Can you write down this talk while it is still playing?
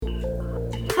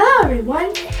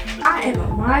everyone, I am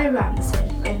Amari Robinson,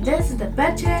 and this is the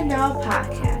Better Know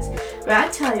podcast, where I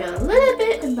tell you a little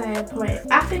bit about an important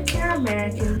African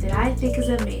American that I think is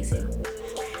amazing.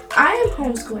 I am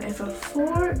homeschooling, and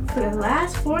for the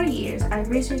last 4 years, I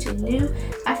research a new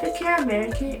African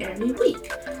American every week.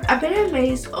 I've been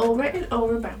amazed over and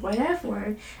over by what I've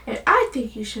learned, and I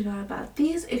think you should know about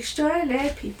these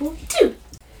extraordinary people too.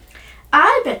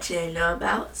 I bet you didn't know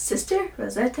about Sister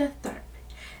Rosetta Tharpe.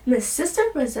 Miss Sister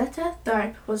Rosetta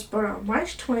Tharpe was born on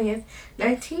March 20th,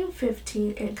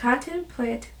 1915 in Cotton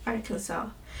Plant, Arkansas.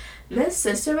 Miss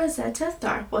Sister Rosetta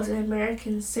Tharpe was an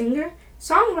American singer,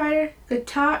 songwriter,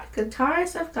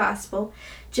 guitarist of gospel,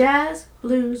 jazz,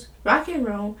 blues, rock and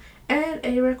roll, and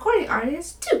a recording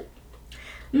artist too.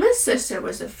 Miss Sister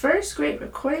was the first great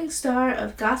recording star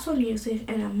of gospel music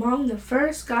and among the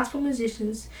first gospel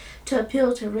musicians to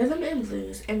appeal to rhythm and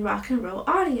blues and rock and roll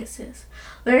audiences,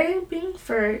 later being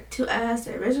referred to as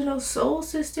the original soul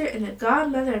sister and the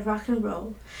godmother of rock and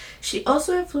roll. She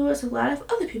also influenced a lot of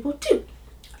other people too.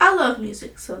 I love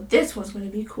music, so this one's going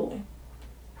to be cool.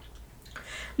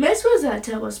 Miss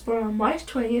Rosetta was born on March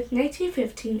 20th,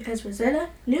 1915 as Rosetta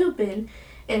Newbin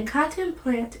in Cotton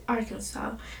Plant,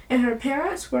 Arkansas, and her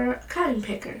parents were cotton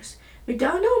pickers. We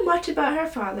don't know much about her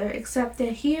father except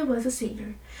that he was a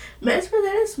singer. Miss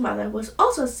Rosetta's mother was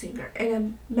also a singer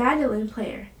and a mandolin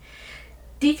player,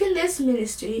 deaconess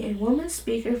ministry, and woman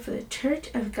speaker for the Church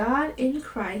of God in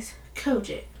Christ,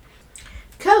 COGIC.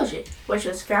 COGIC, which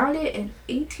was founded in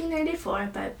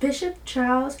 1894 by Bishop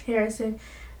Charles Harrison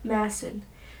Mason.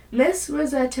 Miss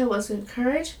Rosetta was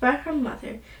encouraged by her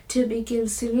mother to begin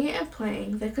singing and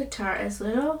playing the guitar as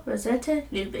little Rosetta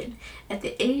Newbin at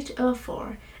the age of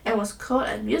 4 and was called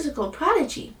a musical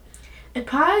prodigy. A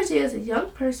prodigy is a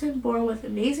young person born with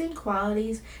amazing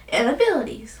qualities and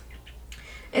abilities.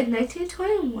 In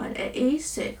 1921, at age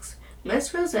 6,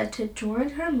 Miss Rosetta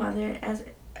joined her mother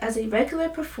as a regular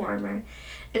performer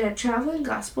in a traveling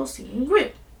gospel singing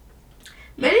group.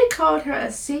 Many called her a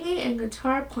singing and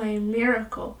guitar playing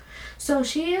miracle, so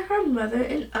she and her mother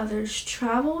and others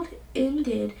traveled and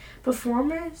did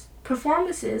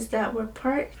performances that were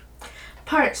part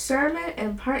sermon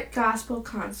and part gospel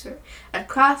concert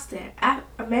across the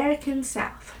American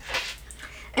South.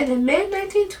 In the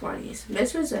mid-1920s,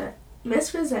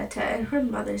 Miss Rosetta and her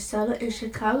mother settled in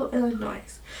Chicago,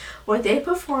 Illinois, where they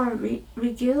performed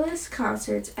rigorous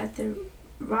concerts at the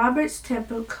Roberts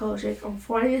Temple COGIC on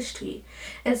 40th Street,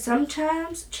 and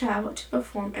sometimes traveled to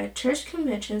perform at church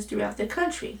conventions throughout the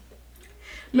country.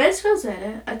 Miss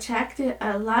Rosetta attracted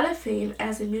a lot of fame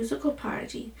as a musical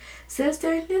prodigy, since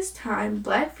during this time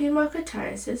black female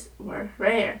guitarists were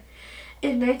rare.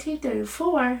 In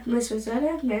 1934, Miss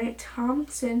Rosetta married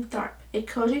Thompson Tharpe, a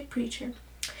COGIC preacher.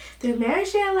 Their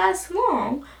marriage didn't last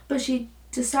long, but she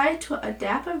decided to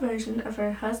adapt a version of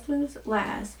her husband's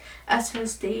last as her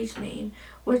stage name,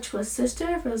 which was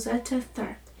Sister Rosetta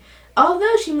Tharpe.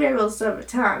 Although she married several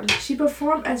times, she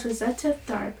performed as Rosetta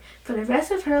Tharpe for the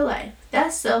rest of her life.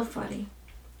 That's so funny.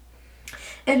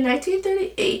 In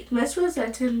 1938, Miss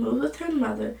Rosetta moved with her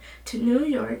mother to New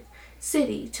York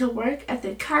City to work at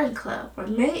the Cotton Club, where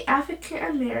many African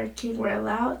Americans were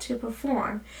allowed to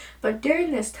perform, but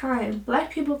during this time, black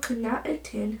people could not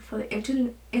attend for the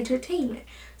entertainment.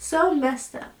 So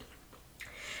messed up.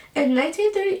 In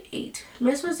 1938,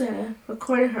 Miss Rosetta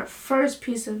recorded her first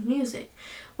piece of music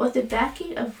with the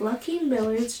backing of Lucky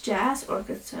Miller's Jazz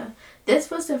Orchestra. This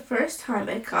was the first time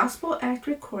a gospel act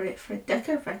recorded for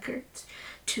Decca Records.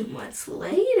 2 months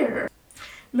later,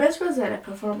 Miss Rosetta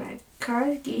performed at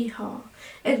Carnegie Hall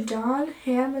in John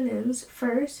Hammond's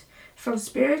first From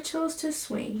Spirituals to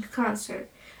Swing concert,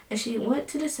 and she went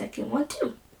to the second one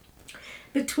too.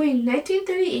 Between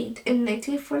 1938 and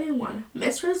 1941,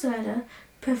 Miss Rosetta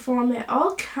performed at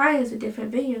all kinds of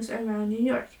different venues around New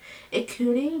York,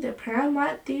 including the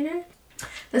Paramount Theater,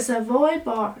 the Savoy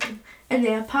Ballroom, and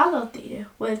the Apollo Theater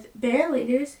with band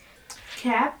leaders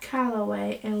Cab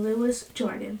Calloway and Louis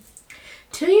Jordan.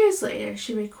 2 years later,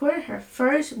 she recorded her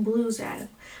first blues album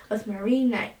with Marie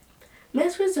Knight.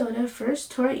 Miss Rosetta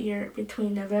first toured Europe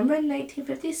between November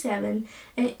 1957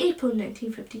 and April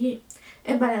 1958,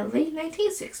 and by the late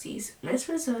 1960s, Miss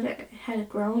Rosetta had a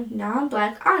growing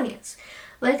non-black audience,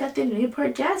 like at the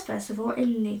Newport Jazz Festival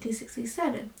in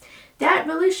 1967. That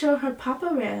really showed her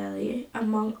popularity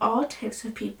among all types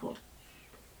of people.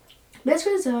 Miss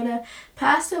Rosetta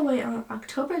passed away on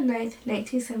October 9,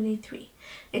 1973.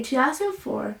 In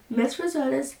 2004, Miss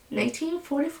Rosetta's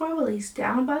 1944 release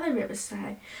Down by the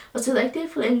Riverside was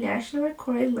selected for the National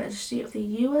Recording Registry of the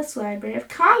U.S. Library of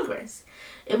Congress.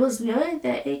 It was noted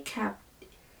that it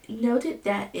noted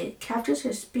that it captures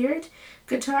her spirit,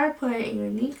 guitar playing,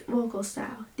 and unique vocal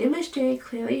style, demonstrating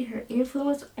clearly her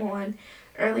influence on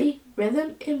early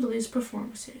rhythm and blues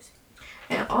performances,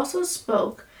 and also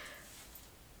spoke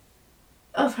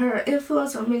of her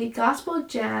influence on many gospel,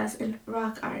 jazz, and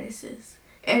rock artists.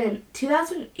 And in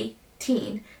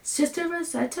 2018, Sister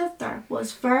Rosetta Tharpe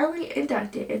was finally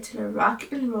inducted into the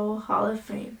Rock and Roll Hall of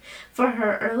Fame for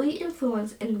her early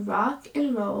influence in rock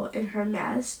and roll and her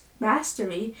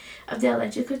mastery of the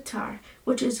electric guitar,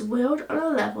 which is wielded on a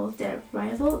level that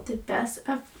rivaled the best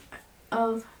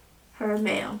of her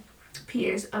male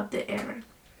peers of the era.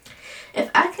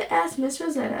 If I could ask Miss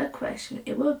Rosetta a question,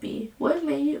 it would be, what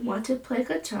made you want to play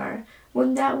guitar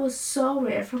when that was so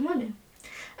rare for women?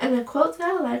 And the quote that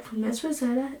I like from Miss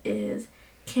Rosetta is,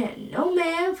 "Can't no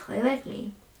man play like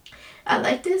me." I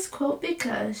like this quote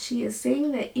because she is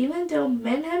saying that even though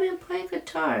men have been playing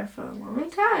guitar for a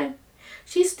long time,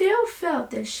 she still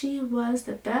felt that she was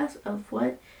the best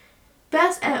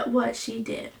at what she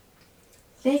did.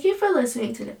 Thank you for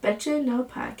listening to the Betcha Know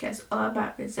podcast all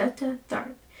about Rosetta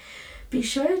Tharpe. Be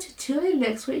sure to tune in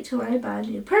next week to learn about a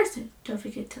new person. Don't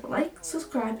forget to like,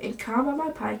 subscribe, and comment on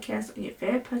my podcast on your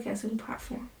favorite podcasting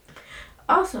platform.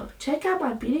 Also, check out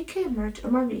my BDK merch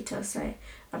on my retail site,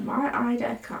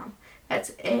 amari.com.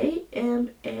 That's AMARI.com.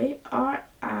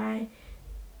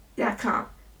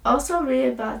 Also, read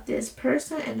about this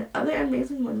person and the other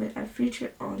amazing women I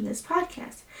featured on this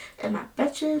podcast in my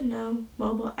Betcha Know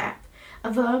mobile app,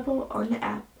 available on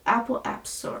the Apple App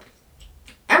Store.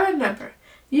 And remember,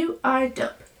 you are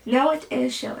dope. Know it and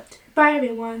show it. Bye,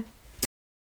 everyone.